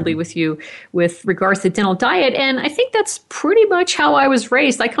wholeheartedly with you with regards to the dental diet. And I think that's pretty much how I was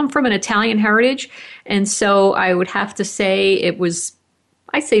raised. I come from an Italian heritage. And so I would have to say it was,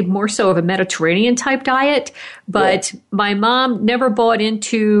 I say more so of a Mediterranean type diet. But my mom never bought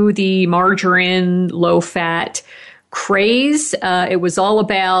into the margarine, low fat craze. It was all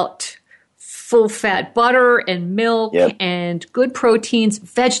about full fat butter and milk and good proteins,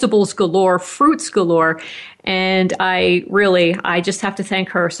 vegetables galore, fruits galore. And I just have to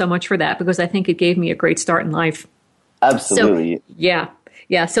thank her so much for that, because I think it gave me a great start in life. Absolutely. So,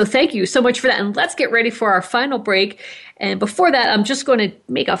 yeah. So thank you so much for that. And let's get ready for our final break. And before that, I'm just going to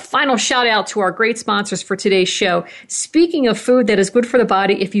make a final shout out to our great sponsors for today's show. Speaking of food that is good for the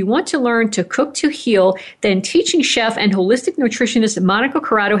body, if you want to learn to cook to heal, then teaching chef and holistic nutritionist Monica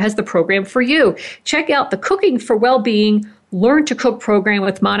Corrado has the program for you. Check out the Cooking for Wellbeing Learn to Cook program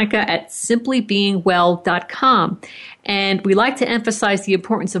with Monica at simplybeingwell.com. And we like to emphasize the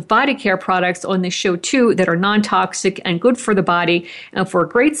importance of body care products on this show, too, that are non-toxic and good for the body. And for a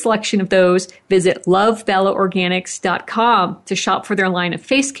great selection of those, visit lovebellaorganics.com to shop for their line of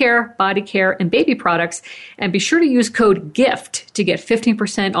face care, body care, and baby products. And be sure to use code GIFT to get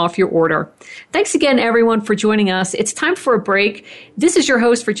 15% off your order. Thanks again, everyone, for joining us. It's time for a break. This is your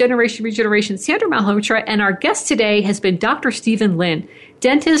host for Generation Regeneration, Sandra Malhotra, and our guest today has been Dr. Stephen Lin,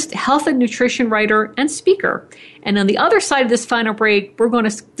 dentist, health and nutrition writer, and speaker. And on the other side of this final break, we're going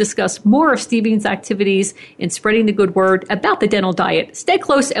to discuss more of Stephen's activities in spreading the good word about the dental diet. Stay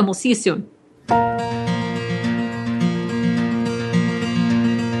close, and we'll see you soon.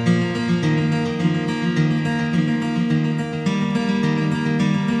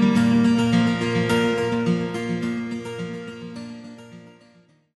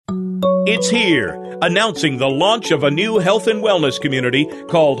 It's here, announcing the launch of a new health and wellness community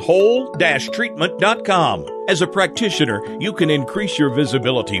called whole-treatment.com. As a practitioner, you can increase your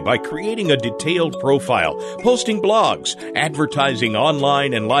visibility by creating a detailed profile, posting blogs, advertising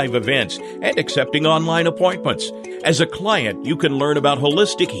online and live events, and accepting online appointments. As a client, you can learn about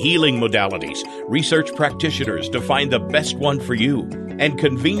holistic healing modalities, research practitioners to find the best one for you, and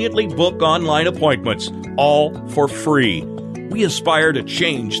conveniently book online appointments, all for free. We aspire to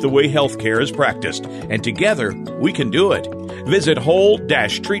change the way healthcare is practiced, and together we can do it. Visit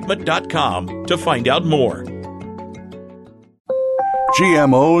whole-treatment.com to find out more.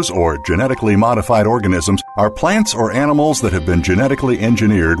 GMOs, or genetically modified organisms, are plants or animals that have been genetically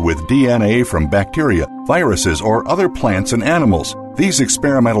engineered with DNA from bacteria, viruses, or other plants and animals. These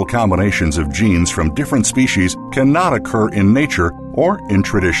experimental combinations of genes from different species cannot occur in nature or in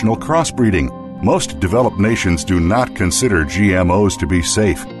traditional crossbreeding. Most developed nations do not consider GMOs to be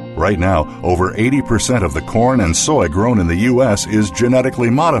safe. Right now, over 80% of the corn and soy grown in the U.S. is genetically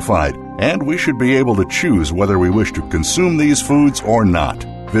modified, and we should be able to choose whether we wish to consume these foods or not.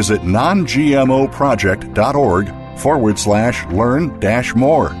 Visit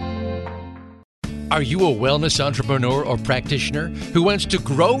nongmoproject.org/learn-more. Are you a wellness entrepreneur or practitioner who wants to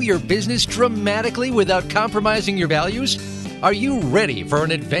grow your business dramatically without compromising your values? Are you ready for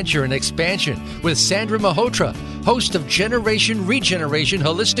an adventure and expansion with Sandra Malhotra, host of Generation Regeneration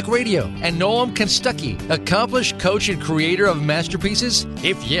Holistic Radio, and Noam Kenstucky, accomplished coach and creator of masterpieces?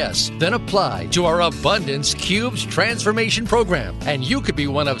 If yes, then apply to our Abundance Cubes Transformation Program, and you could be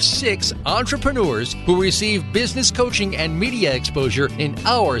one of 6 entrepreneurs who receive business coaching and media exposure in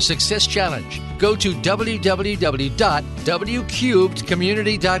our Success Challenge. Go to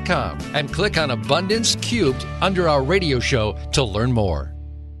www.wcubedcommunity.com and click on Abundance Cubed under our radio show to learn more.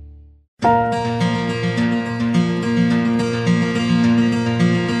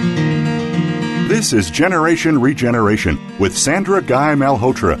 This is Generation Regeneration with Sandra Guy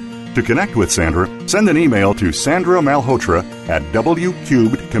Malhotra. To connect with Sandra, send an email to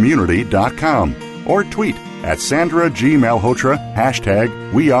sandramalhotra@wcubedcommunity.com or tweet at Sandra G. Malhotra,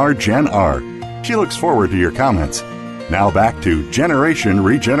 #WeAreGenR. She looks forward to your comments. Now back to Generation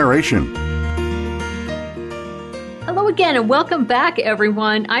Regeneration. Hello again, and welcome back,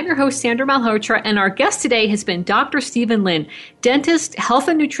 everyone. I'm your host, Sandra Malhotra, and our guest today has been Dr. Stephen Lin, dentist, health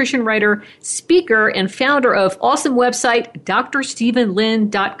and nutrition writer, speaker, and founder of awesome website,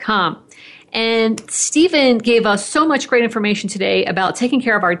 drstephenlin.com. And Stephen gave us so much great information today about taking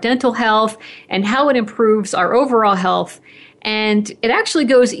care of our dental health and how it improves our overall health. And it actually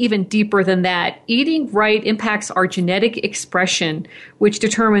goes even deeper than that. Eating right impacts our genetic expression, which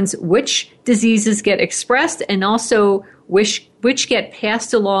determines which diseases get expressed and also which get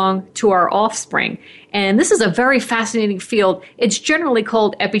passed along to our offspring. And this is a very fascinating field. It's generally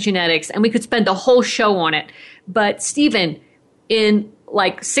called epigenetics, and we could spend a whole show on it. But Stephen, in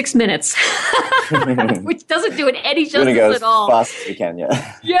like 6 minutes, which doesn't do it any justice at all. As fast as you can,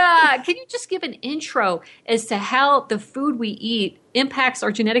 yeah. Yeah. Can you just give an intro as to how the food we eat impacts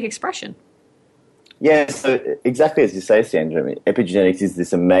our genetic expression? Yeah, so exactly as you say, Sandra, I mean, epigenetics is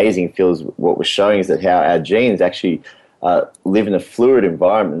this amazing field. What we're showing is that how our genes actually live in a fluid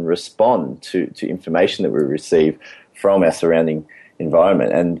environment and respond to information that we receive from our surrounding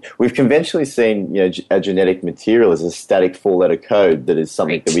environment. And we've conventionally seen, our genetic material as a static 4-letter code that is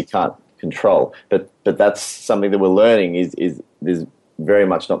something that we can't control. But that's something that we're learning is very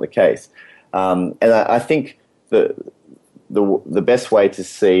much not the case. And I think the best way to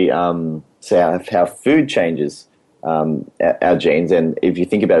see how food changes our genes, and if you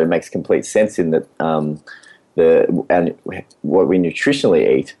think about it, it makes complete sense in that what we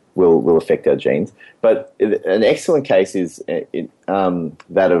nutritionally eat will affect our genes. But an excellent case is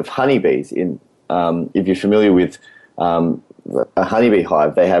that of honeybees. If you're familiar with a honeybee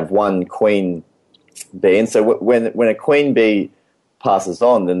hive, they have one queen bee, and so when a queen bee passes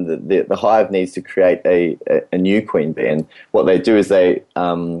on, then the hive needs to create a new queen bee. And what they do is they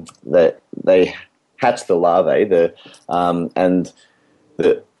hatch the larvae, and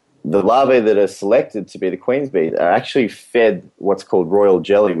the larvae that are selected to be the queen's bee are actually fed what's called royal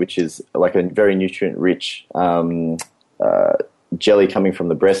jelly, which is like a very nutrient-rich jelly coming from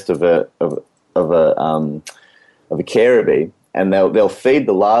the breast of a carer bee, and they'll feed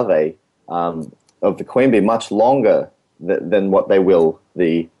the larvae of the queen bee much longer than what they will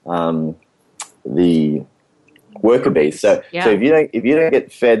the worker bees. So if you don't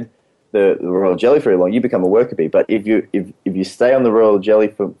get fed the royal jelly for very long, you become a worker bee. But if you stay on the royal jelly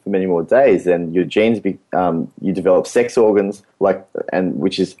for many more days, then your genes you develop sex organs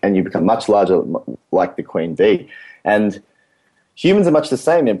and you become much larger like the queen bee. And humans are much the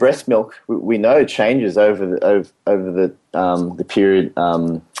same. In breast milk, we know changes over the period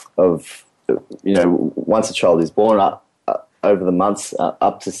of once a child is born over the months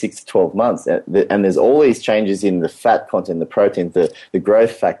up to 6 to 12 months. And there's all these changes in the fat content, the proteins, the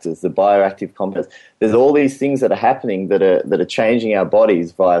growth factors, the bioactive compounds. There's all these things that are happening that are changing our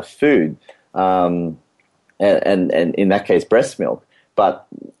bodies via food, and in that case, breast milk. But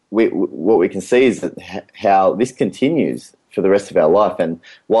what we can see is that how this continues for the rest of our life. And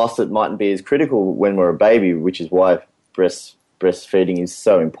whilst it mightn't be as critical when we're a baby, which is why breastfeeding is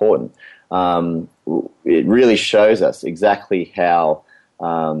so important, it really shows us exactly how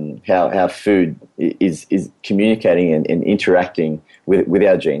food is communicating and interacting with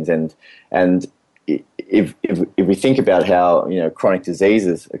our genes. And if we think about how chronic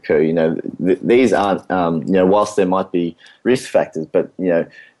diseases occur, these aren't whilst there might be risk factors, but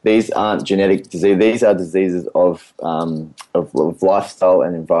these aren't genetic disease. These are diseases of lifestyle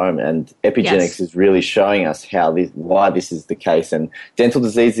and environment. And epigenetics is really showing us why this is the case. And dental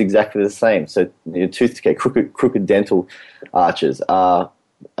disease is exactly the same. So tooth decay, crooked dental arches are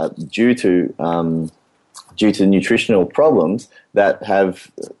due to nutritional problems that have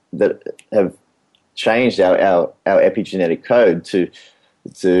changed our epigenetic code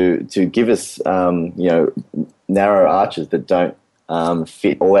to give us narrow arches that don't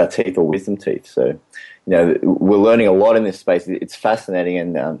fit all our teeth or wisdom teeth. So, we're learning a lot in this space. It's fascinating,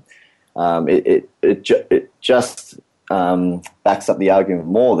 and it just backs up the argument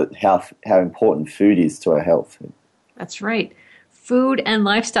more that how important food is to our health. That's right. Food and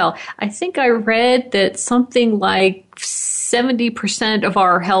lifestyle. I think I read that something like 70% of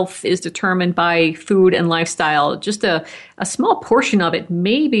our health is determined by food and lifestyle. Just a small portion of it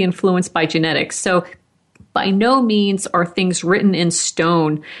may be influenced by genetics. So by no means are things written in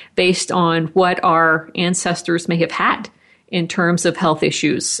stone based on what our ancestors may have had in terms of health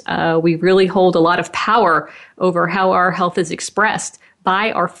issues. We really hold a lot of power over how our health is expressed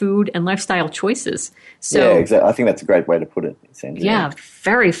by our food and lifestyle choices. So, yeah, exactly. I think that's a great way to put it, Sandra. Yeah,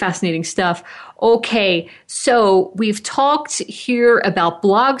 very fascinating stuff. Okay, so we've talked here about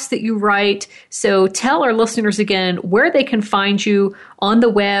blogs that you write. So tell our listeners again where they can find you on the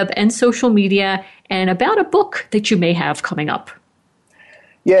web and social media, and about a book that you may have coming up.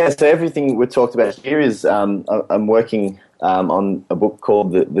 Yeah, so everything we've talked about here is I'm working on a book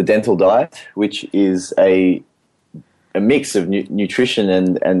called The Dental Diet, which is a mix of nutrition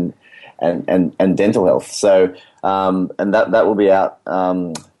and dental health. So and that will be out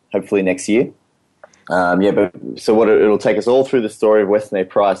hopefully next year. But so what it'll take us all through the story of Weston A.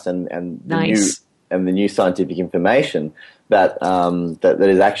 Price and the new scientific information that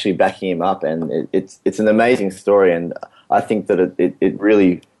is actually backing him up, and it's an amazing story. And I think that it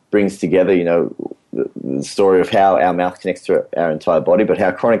really brings together, the story of how our mouth connects to our entire body, but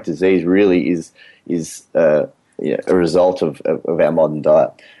how chronic disease really is a result of our modern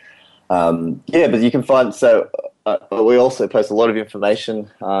diet. But you can find, we also post a lot of information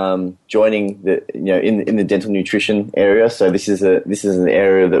joining in the dental nutrition area. So this is an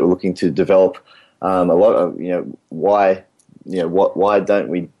area that we're looking to develop a lot of, why don't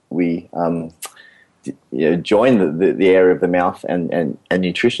we join the area of the mouth and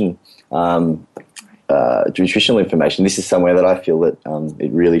nutrition, nutritional information. This is somewhere that I feel that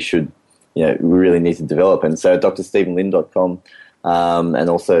it really should, we really need to develop. And so drstephenlin.com, and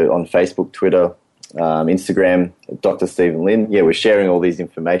also on Facebook, Twitter, Instagram, Dr. Stephen Lin. We're sharing all these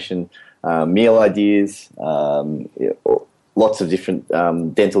information, meal ideas, lots of different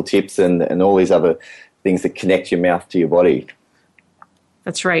dental tips and all these other things that connect your mouth to your body.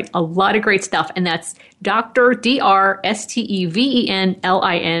 That's right. A lot of great stuff. And that's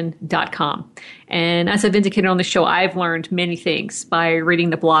drstephenlin.com. And as I've indicated on the show, I've learned many things by reading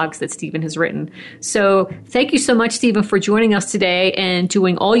the blogs that Stephen has written. So thank you so much, Stephen, for joining us today and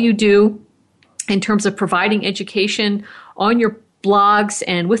doing all you do in terms of providing education on your blogs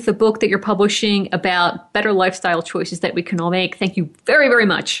and with the book that you're publishing about better lifestyle choices that we can all make. Thank you very, very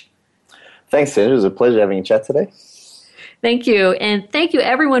much. Thanks, Sandra. It was a pleasure having a chat today. Thank you. And thank you,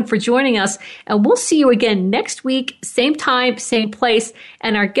 everyone, for joining us. And we'll see you again next week, same time, same place.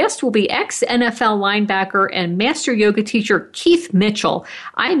 And our guest will be ex-NFL linebacker and master yoga teacher Keith Mitchell.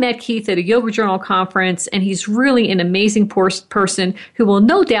 I met Keith at a Yoga Journal conference, and he's really an amazing person who will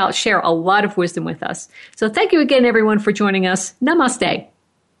no doubt share a lot of wisdom with us. So thank you again, everyone, for joining us. Namaste.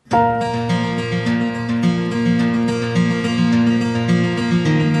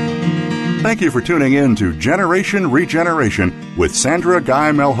 Thank you for tuning in to Generation Regeneration with Sandra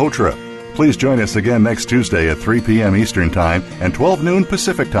Guy Malhotra. Please join us again next Tuesday at 3 p.m. Eastern Time and 12 noon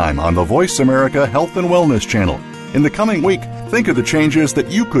Pacific Time on the Voice America Health and Wellness Channel. In the coming week, think of the changes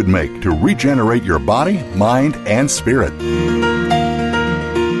that you could make to regenerate your body, mind, and spirit.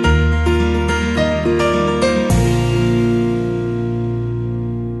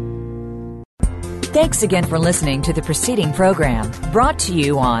 Thanks again for listening to the preceding program, brought to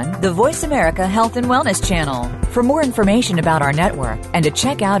you on the Voice America Health and Wellness Channel. For more information about our network and to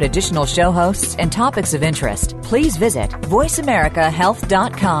check out additional show hosts and topics of interest, please visit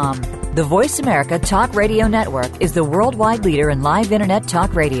voiceamericahealth.com. The Voice America Talk Radio Network is the worldwide leader in live Internet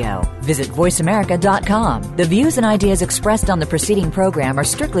talk radio. Visit voiceamerica.com. The views and ideas expressed on the preceding program are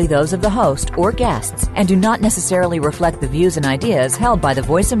strictly those of the host or guests and do not necessarily reflect the views and ideas held by the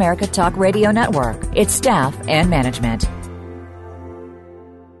Voice America Talk Radio Network, its staff, and management.